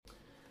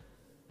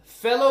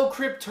Fellow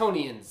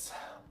Kryptonians,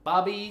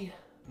 Bobby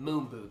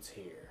Moonboots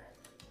here.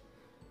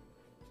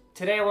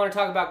 Today I want to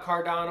talk about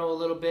Cardano a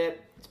little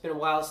bit. It's been a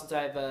while since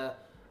I've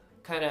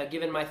kind of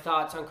given my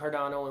thoughts on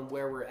Cardano and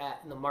where we're at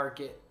in the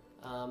market,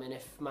 and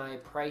if my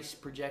price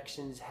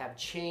projections have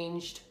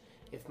changed,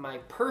 if my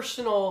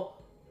personal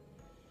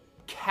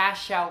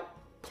cash out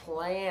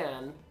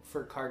plan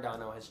for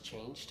Cardano has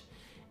changed,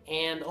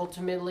 and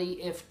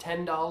ultimately if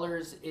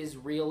 $10 is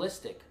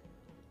realistic.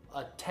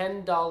 A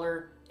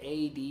 $10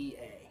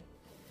 ADA,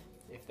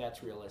 if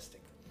that's realistic.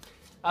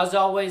 As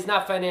always,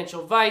 not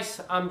financial advice.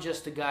 I'm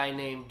just a guy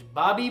named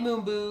Bobby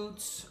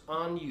Moonboots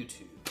on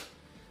YouTube.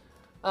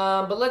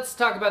 But let's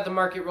talk about the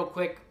market real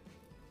quick.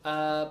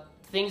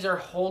 Things are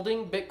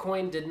holding.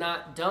 Bitcoin did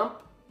not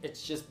dump.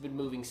 It's just been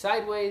moving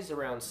sideways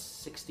around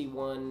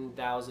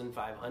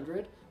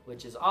 61,500,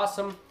 which is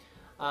awesome.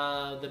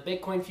 The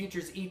Bitcoin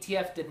futures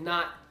ETF did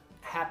not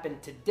happen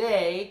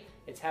today.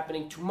 It's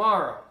happening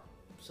tomorrow.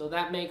 So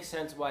that makes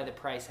sense why the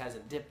price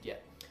hasn't dipped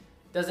yet.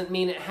 Doesn't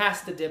mean it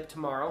has to dip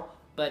tomorrow,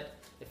 but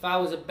if I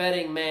was a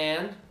betting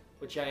man,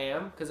 which I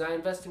am because I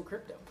invest in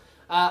crypto,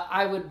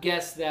 I would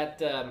guess that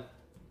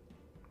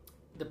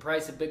the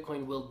price of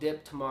Bitcoin will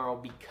dip tomorrow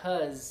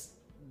because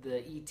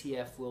the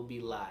ETF will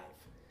be live.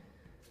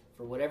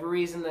 For whatever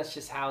reason, that's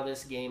just how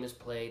this game is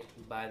played.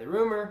 You buy the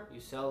rumor, you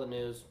sell the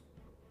news.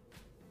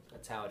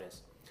 That's how it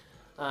is.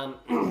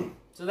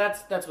 So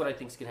that's what I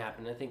think is going to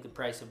happen. I think the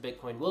price of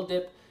Bitcoin will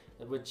dip,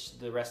 which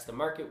the rest of the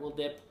market will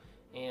dip.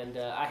 And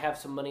I have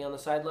some money on the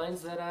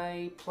sidelines that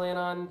I plan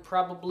on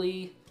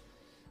probably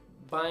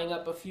buying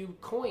up a few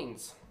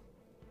coins.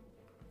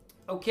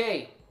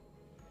 Okay.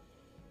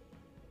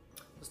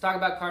 Let's talk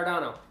about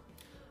Cardano.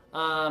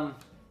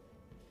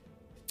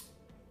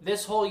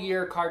 This whole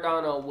year,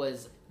 Cardano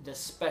was the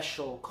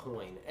special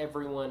coin.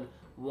 Everyone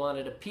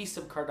wanted a piece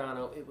of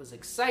Cardano. It was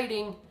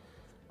exciting.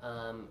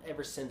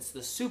 Ever since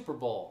the Super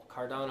Bowl,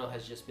 Cardano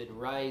has just been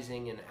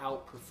rising and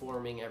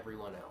outperforming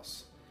everyone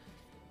else.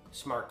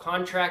 Smart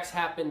contracts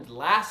happened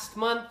last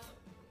month,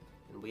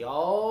 and we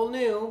all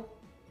knew,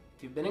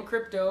 if you've been in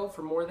crypto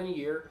for more than a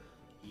year,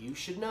 you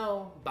should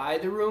know, buy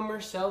the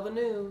rumor, sell the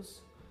news.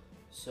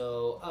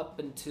 So up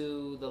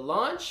into the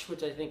launch,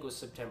 which I think was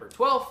September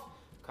 12th,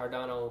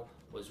 Cardano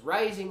was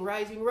rising.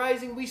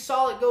 We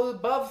saw it go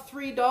above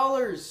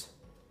 $3.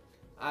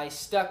 I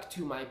stuck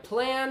to my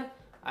plan.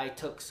 I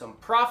took some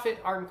profit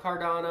on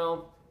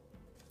Cardano,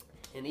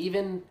 and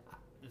even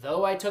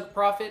though I took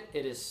profit,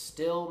 it is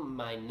still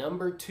my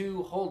number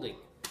 2 holding.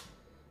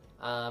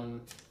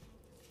 And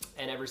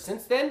ever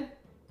since then,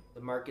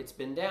 the market's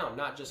been down.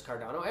 Not just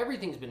Cardano,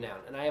 everything's been down.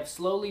 And I have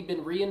slowly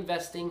been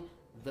reinvesting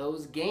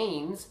those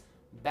gains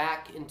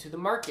back into the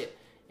market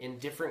in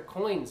different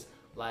coins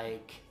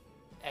like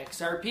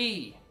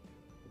XRP,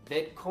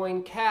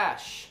 Bitcoin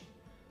Cash.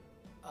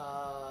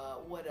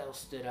 What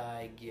else did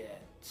I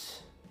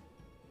get?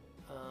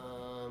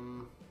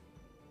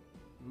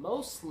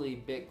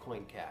 Mostly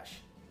Bitcoin Cash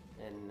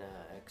and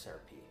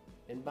XRP.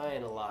 Been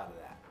buying a lot of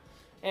that.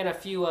 And a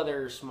few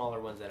other smaller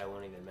ones that I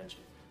won't even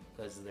mention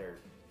because they're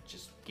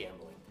just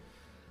gambling.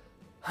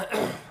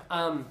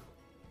 And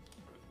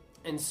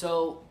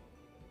so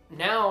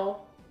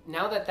now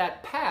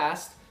that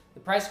passed, the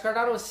price of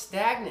Cardano is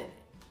stagnant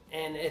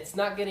and it's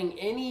not getting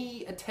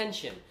any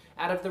attention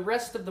out of the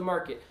rest of the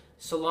market.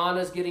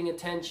 Solana's getting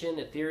attention,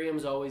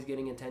 Ethereum's always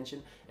getting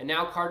attention, and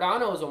now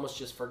Cardano is almost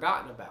just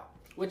forgotten about,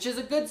 which is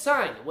a good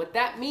sign. What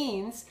that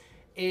means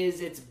is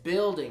it's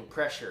building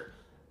pressure.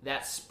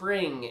 That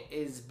spring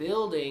is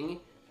building,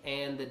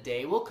 and the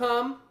day will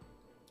come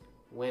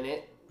when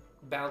it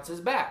bounces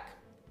back.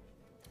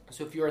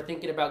 So if you are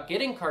thinking about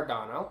getting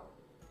Cardano,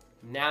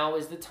 now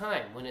is the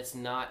time when it's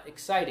not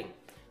exciting.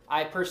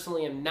 I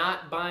personally am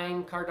not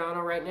buying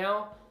Cardano right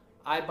now.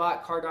 I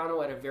bought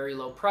Cardano at a very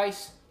low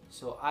price.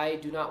 So I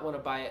do not want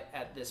to buy it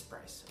at this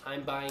price.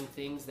 I'm buying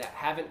things that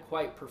haven't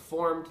quite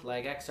performed,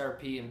 like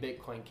XRP and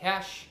Bitcoin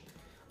Cash,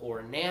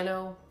 or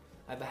Nano.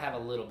 I have a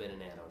little bit of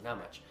Nano, not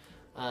much.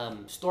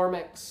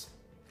 Stormex,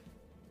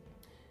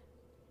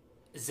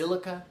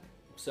 Zilliqa.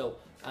 So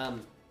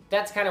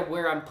that's kind of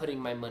where I'm putting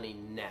my money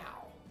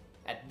now,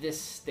 at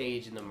this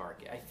stage in the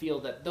market. I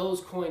feel that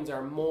those coins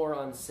are more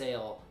on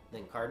sale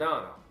than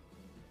Cardano.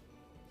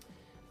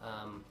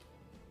 And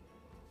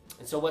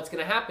so what's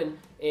going to happen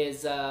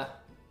is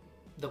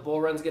the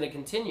bull run's going to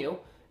continue,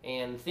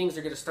 and things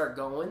are going to start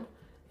going,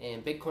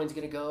 and Bitcoin's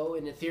going to go,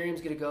 and Ethereum's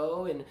going to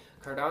go, and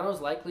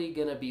Cardano's likely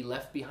going to be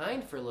left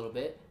behind for a little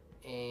bit,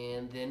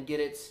 and then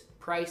get its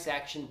price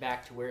action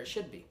back to where it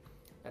should be.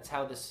 That's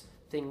how this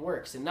thing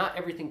works, and not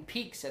everything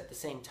peaks at the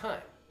same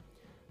time.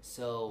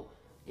 So,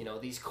 you know,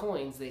 these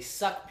coins, they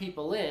suck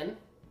people in,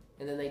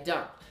 and then they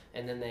dump,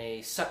 and then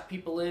they suck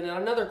people in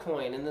on another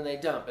coin, and then they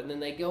dump, and then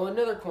they go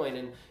another coin,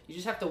 and you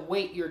just have to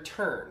wait your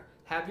turn.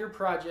 Have your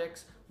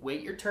projects,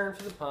 wait your turn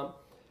for the pump,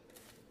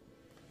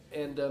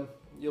 and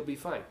you'll be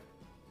fine.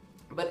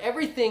 But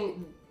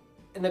everything,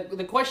 and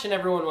the question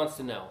everyone wants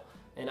to know,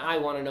 and I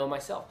want to know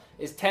myself,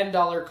 is $10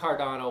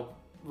 Cardano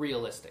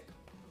realistic?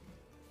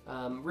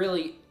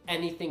 Really,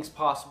 anything's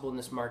possible in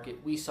this market.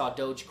 We saw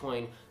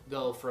Dogecoin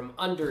go from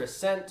under a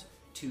cent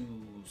to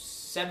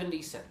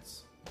 70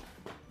 cents.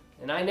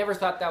 And I never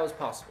thought that was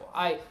possible.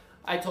 I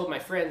told my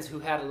friends who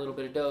had a little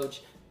bit of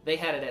Doge, they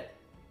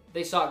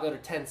saw it go to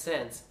 10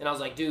 cents. And I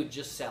was like, dude,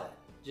 just sell it.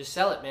 Just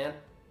sell it, man.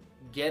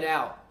 Get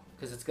out,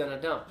 because it's going to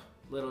dump.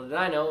 Little did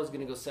I know it was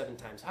going to go 7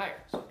 times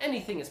higher. So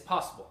anything is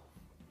possible.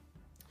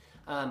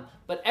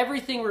 But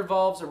everything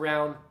revolves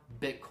around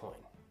Bitcoin.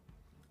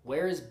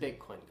 Where is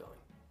Bitcoin going?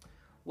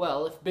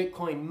 Well, if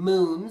Bitcoin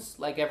moons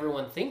like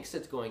everyone thinks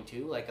it's going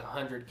to, like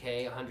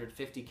 100K,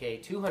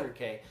 150K,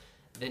 200K,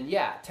 then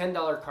yeah,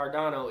 $10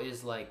 Cardano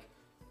is like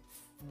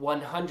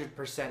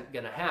 100%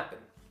 going to happen.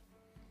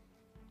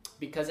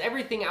 Because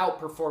everything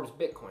outperforms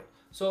Bitcoin.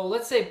 So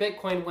let's say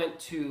Bitcoin went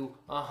to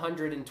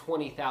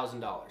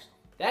 $120,000.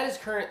 That is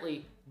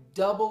currently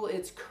double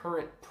its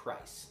current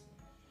price.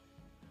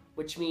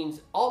 Which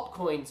means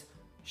altcoins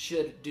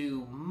should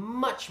do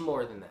much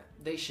more than that.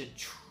 They should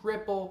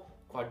triple,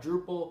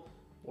 quadruple,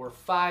 or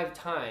 5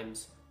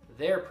 times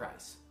their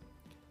price.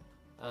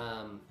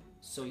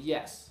 So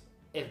yes,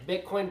 if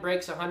Bitcoin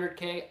breaks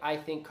 100K, I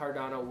think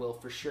Cardano will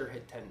for sure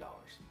hit $10.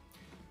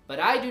 But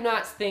I do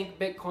not think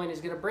Bitcoin is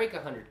going to break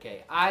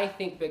 100K. I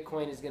think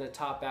Bitcoin is going to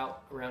top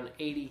out around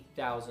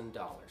 $80,000.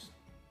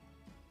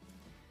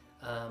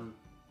 And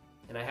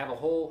I have a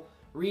whole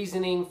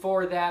reasoning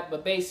for that,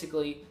 but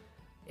basically,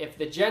 if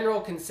the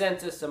general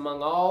consensus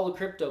among all the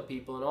crypto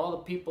people and all the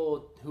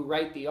people who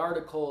write the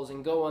articles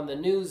and go on the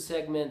news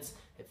segments,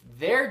 if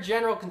their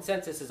general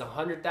consensus is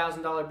 $100,000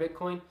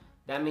 Bitcoin,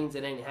 that means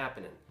it ain't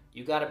happening.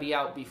 You got to be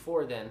out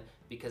before then,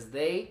 because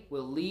they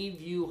will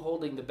leave you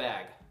holding the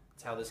bag.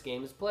 That's how this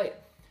game is played.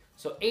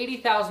 So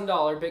 $80,000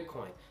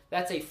 Bitcoin.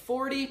 That's a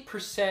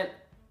 40%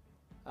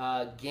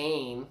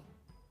 gain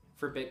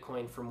for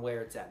Bitcoin from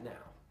where it's at now.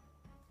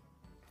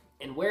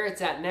 And where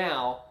it's at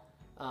now,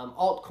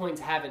 altcoins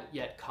haven't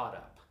yet caught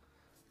up.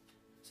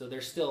 So they're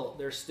still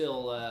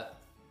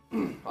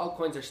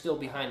altcoins are still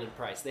behind in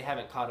price. They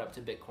haven't caught up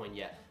to Bitcoin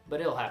yet, but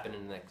it'll happen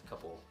in the next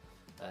couple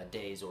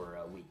days or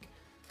a week.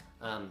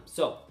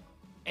 So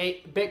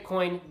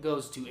Bitcoin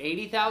goes to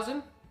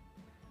 80,000.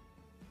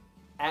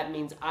 That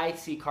means I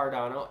see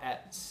Cardano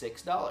at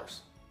 $6,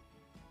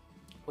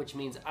 which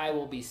means I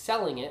will be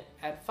selling it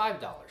at $5.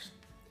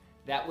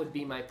 That would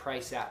be my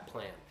price out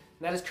plan.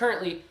 And that is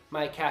currently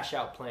my cash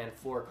out plan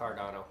for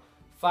Cardano.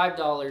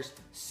 $5,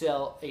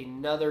 sell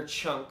another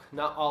chunk,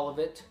 not all of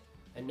it,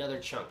 another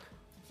chunk.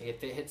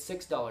 If it hits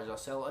 $6, I'll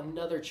sell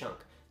another chunk.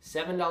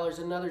 $7,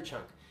 another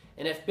chunk.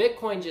 And if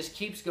Bitcoin just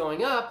keeps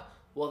going up,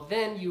 well,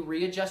 then you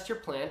readjust your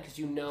plan because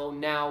you know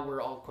now where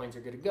altcoins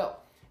are going to go.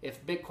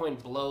 If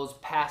Bitcoin blows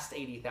past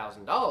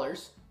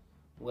 $80,000,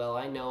 well,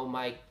 I know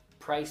my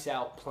price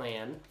out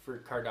plan for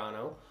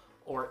Cardano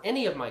or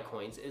any of my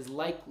coins is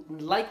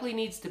likely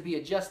needs to be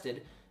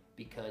adjusted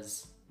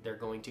because they're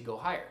going to go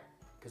higher,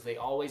 because they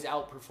always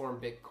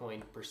outperform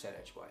Bitcoin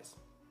percentage-wise.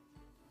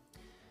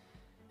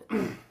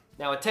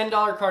 Now, a $10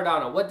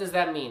 Cardano, what does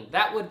that mean?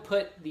 That would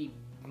put the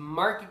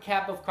market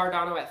cap of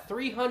Cardano at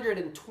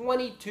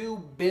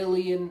 $322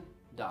 billion.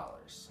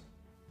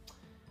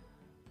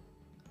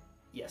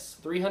 Yes,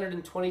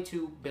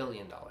 $322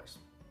 billion.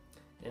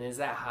 And is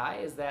that high?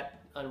 Is that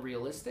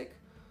unrealistic?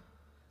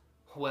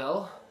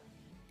 Well,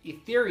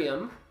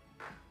 Ethereum,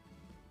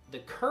 the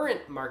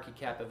current market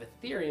cap of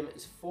Ethereum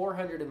is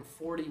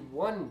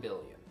 $441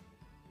 billion.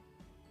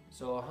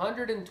 So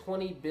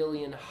 120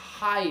 billion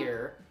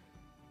higher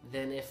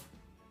than if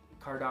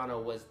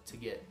Cardano was to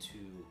get to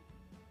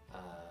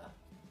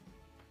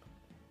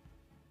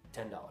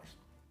 $10.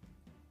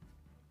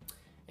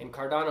 And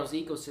Cardano's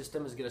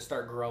ecosystem is going to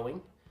start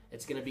growing.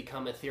 It's going to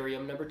become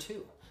Ethereum number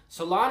 2.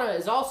 Solana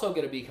is also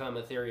going to become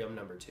Ethereum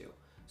number 2.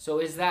 So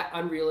is that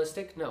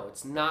unrealistic? No,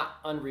 it's not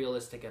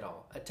unrealistic at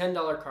all. A $10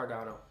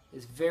 Cardano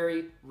is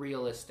very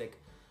realistic,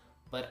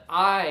 but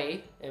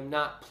I am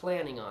not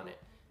planning on it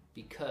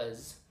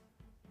because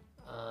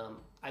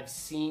I've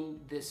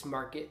seen this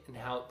market and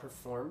how it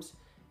performs,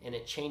 and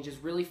it changes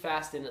really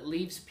fast, and it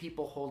leaves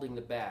people holding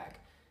the bag.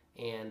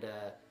 And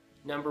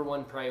number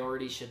one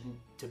priority should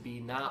to be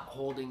not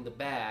holding the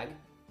bag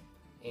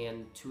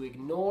and to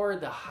ignore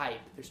the hype.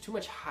 There's too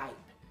much hype,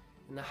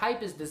 and the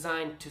hype is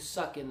designed to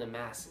suck in the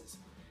masses.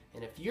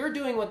 And if you're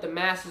doing what the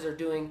masses are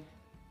doing,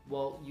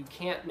 well, you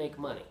can't make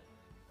money.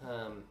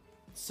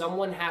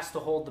 Someone has to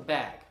hold the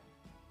bag.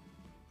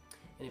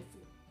 And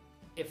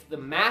if the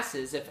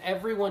masses, if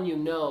everyone you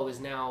know is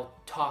now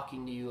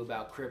talking to you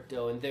about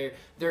crypto and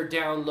they're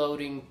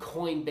downloading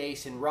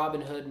Coinbase and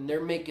Robinhood and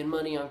they're making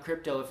money on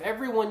crypto, if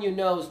everyone you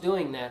know is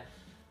doing that,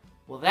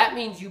 well, that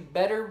means you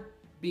better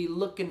be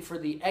looking for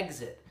the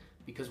exit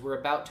because we're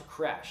about to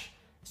crash.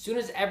 As soon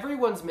as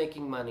everyone's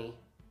making money,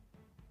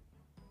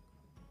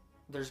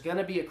 there's going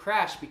to be a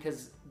crash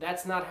because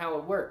that's not how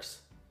it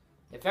works.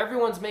 If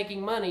everyone's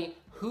making money,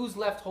 who's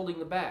left holding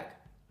the bag?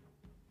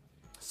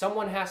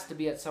 Someone has to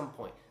be at some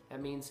point.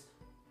 That means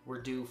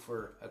we're due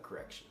for a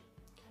correction.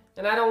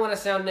 And I don't want to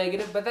sound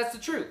negative, but that's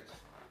the truth.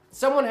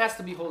 Someone has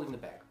to be holding the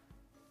bag.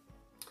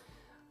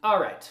 All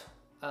right.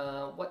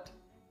 What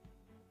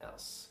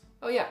else?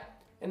 Oh yeah,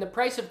 and the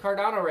price of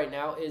Cardano right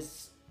now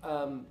is,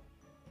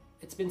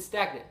 it's been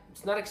stagnant.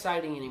 It's not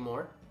exciting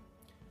anymore,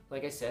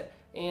 like I said,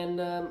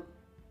 and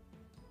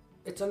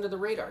it's under the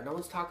radar. No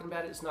one's talking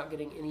about it. It's not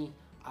getting any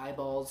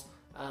eyeballs.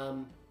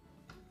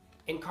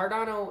 And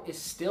Cardano is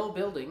still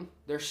building.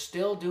 They're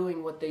still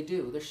doing what they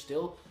do. They're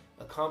still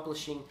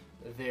accomplishing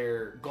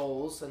their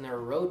goals and their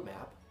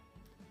roadmap.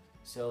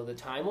 So the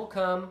time will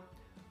come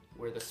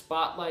where the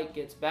spotlight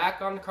gets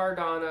back on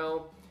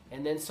Cardano,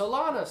 and then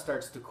Solana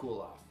starts to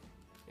cool off,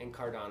 and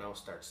Cardano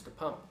starts to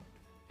pump.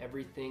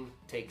 Everything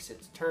takes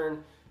its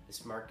turn.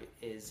 This market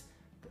is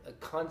a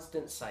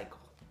constant cycle.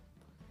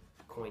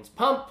 Coins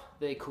pump,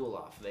 they cool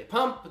off. They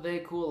pump, they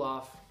cool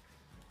off.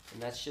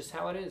 And that's just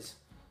how it is.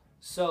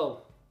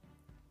 So,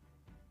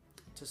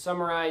 to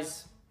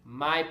summarize,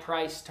 my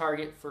price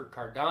target for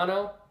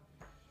Cardano,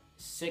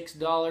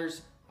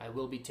 $6. I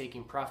will be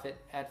taking profit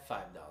at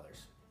 $5.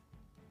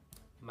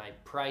 My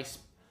price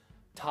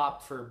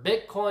top for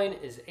Bitcoin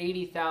is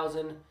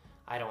 80,000.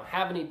 I don't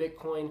have any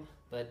Bitcoin,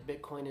 but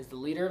Bitcoin is the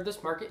leader of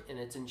this market and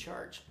it's in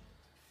charge.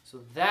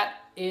 So that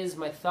is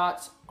my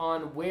thoughts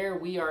on where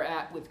we are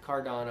at with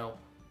Cardano.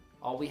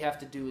 All we have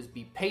to do is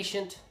be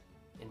patient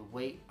and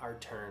wait our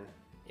turn.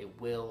 It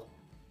will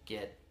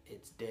get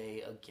its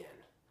day again.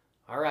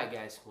 All right,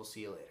 guys, we'll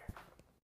see you later.